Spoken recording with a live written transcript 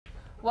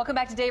Welcome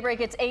back to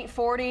Daybreak. It's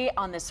 8:40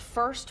 on this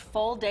first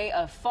full day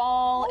of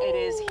fall. Ooh. It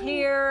is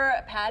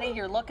here. Patty,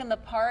 you're looking the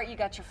part. You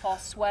got your fall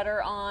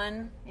sweater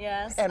on,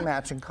 yes? And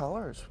matching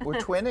colors. We're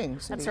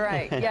twinning. That's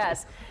right,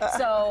 yes.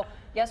 So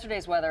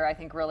yesterday's weather, I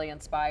think, really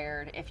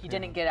inspired, if you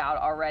didn't get out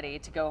already,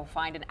 to go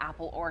find an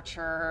apple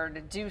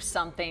orchard, do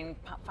something,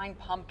 find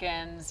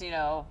pumpkins, you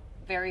know,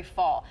 very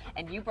fall.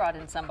 And you brought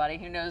in somebody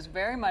who knows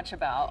very much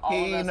about all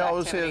of those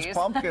activities. He knows his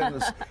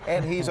pumpkins,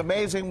 and he's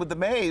amazing with the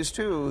maize,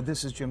 too.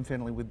 This is Jim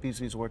Finley with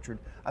Beasley's Orchard,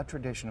 a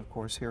tradition, of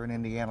course, here in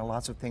Indiana.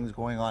 Lots of things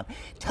going on.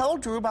 Tell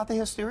Drew about the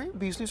history of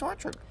Beasley's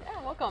Orchard.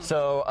 Yeah, welcome.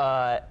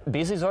 So,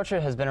 Beasley's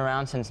Orchard has been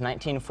around since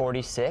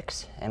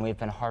 1946, and we've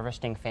been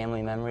harvesting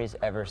family memories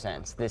ever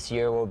since. This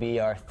year will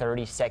be our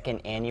 32nd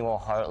annual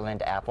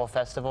Heartland Apple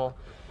Festival,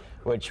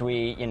 which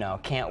we,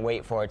 can't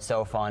wait for. It's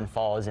so fun.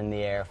 Fall is in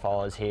the air,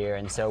 fall is here.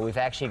 And so we've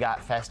actually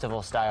got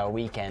festival-style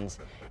weekends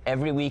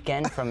every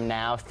weekend from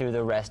now through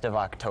the rest of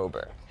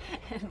October.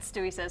 And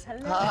Stewie says,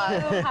 hello.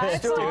 Hi,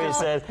 Stewie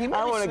says, I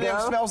want to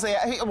go. Smells the,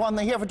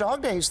 they have a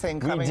Dog Days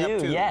thing coming up,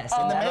 too. Yes.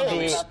 In the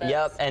maze.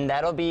 Yep, and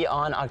that'll be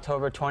on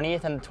October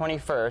 20th and the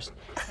 21st.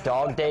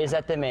 Dog Days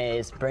at the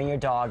maze. Bring your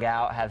dog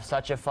out. Have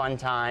such a fun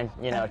time.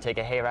 Take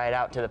a hayride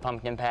out to the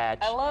pumpkin patch.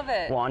 I love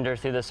it. Wander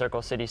through the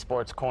Circle City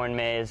Sports Corn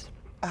Maze.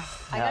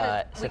 We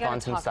gotta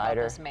talk about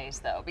this maze,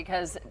 though,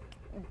 because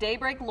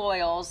Daybreak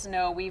Loyals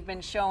know we've been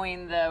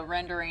showing the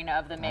rendering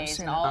of the maze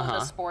and all of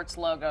the sports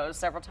logos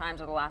several times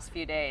over the last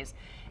few days.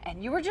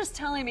 And you were just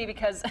telling me,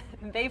 because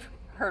they've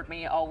heard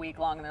me all week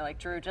long, and they're like,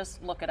 Drew,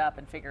 just look it up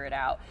and figure it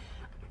out.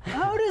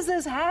 How does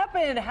this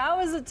happen?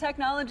 How does the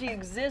technology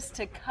exist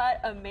to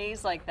cut a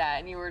maze like that?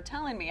 And you were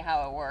telling me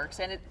how it works,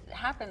 and it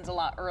happens a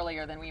lot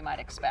earlier than we might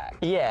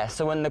expect. Yeah,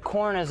 so when the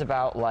corn is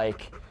about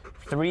like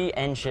 3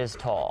 inches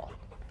tall,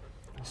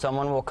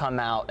 someone will come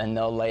out and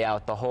they'll lay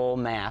out the whole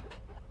map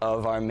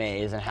of our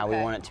maze and how we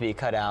want it to be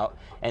cut out,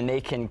 and they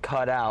can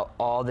cut out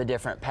all the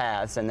different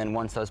paths, and then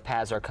once those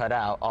paths are cut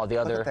out, all the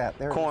other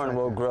corn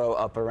will grow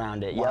up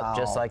around it. Wow.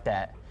 Yep, just like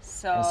that.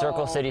 And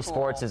Circle City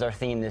Sports is our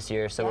theme this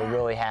year, so we're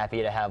really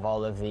happy to have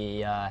all of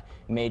the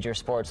major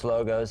sports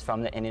logos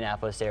from the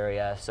Indianapolis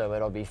area, so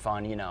it'll be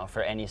fun,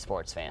 for any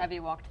sports fan. Have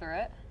you walked through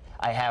it?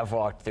 I have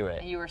walked through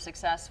it. You were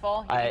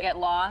successful? You didn't get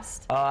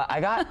lost?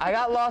 I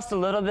got lost a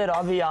little bit,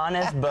 I'll be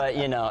honest, but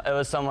it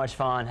was so much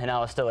fun, and I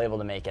was still able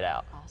to make it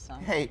out. Awesome.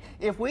 Hey,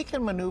 if we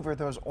can maneuver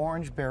those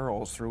orange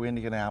barrels through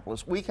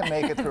Indianapolis, we can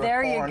make it through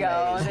there a corn you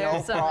go. maze. There's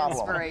no some problem.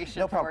 inspiration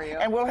no problem. for you.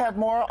 And we'll have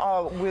more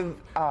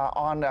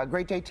on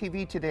Great Day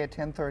TV today at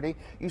 10:30.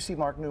 You see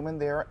Mark Newman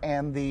there,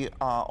 and the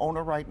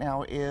owner right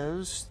now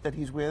is, that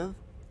he's with?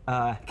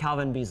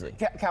 Calvin Beasley.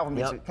 Calvin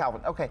Beasley. Yep.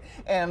 Calvin. Okay,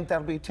 and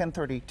that'll be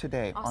 10:30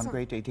 today on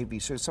Great Day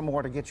TV. So some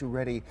more to get you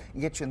ready,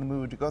 get you in the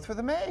mood to go through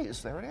the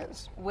maze. There it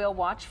is. We'll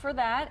watch for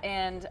that,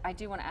 and I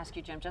do want to ask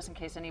you, Jim, just in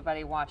case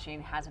anybody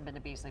watching hasn't been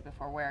to Beasley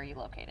before, where are you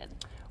located?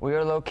 We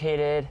are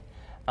located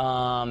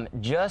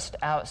just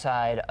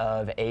outside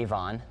of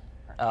Avon.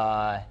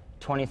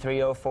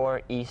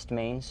 2304 East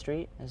Main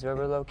Street is where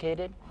we're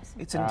located.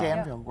 It's in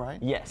Danville,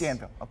 right? Yes.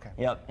 Danville, okay.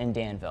 Yep, in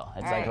Danville.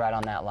 It's like right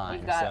on that line.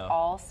 We've got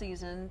all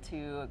season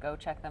to go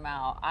check them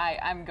out.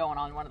 I'm going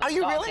on one of those Are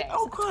you really? days.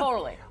 Oh, good.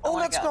 Totally. Oh,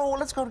 let's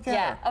go together.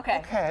 Yeah, okay.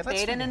 Okay,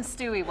 let's Aiden and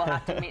Stewie will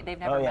have to meet. They've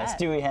never met. Oh, yeah,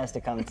 Stewie has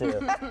to come, too.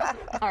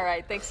 All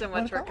right, thanks so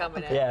much for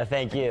coming in. Yeah,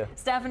 thank you.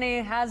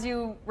 Stephanie has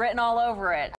you written all over it.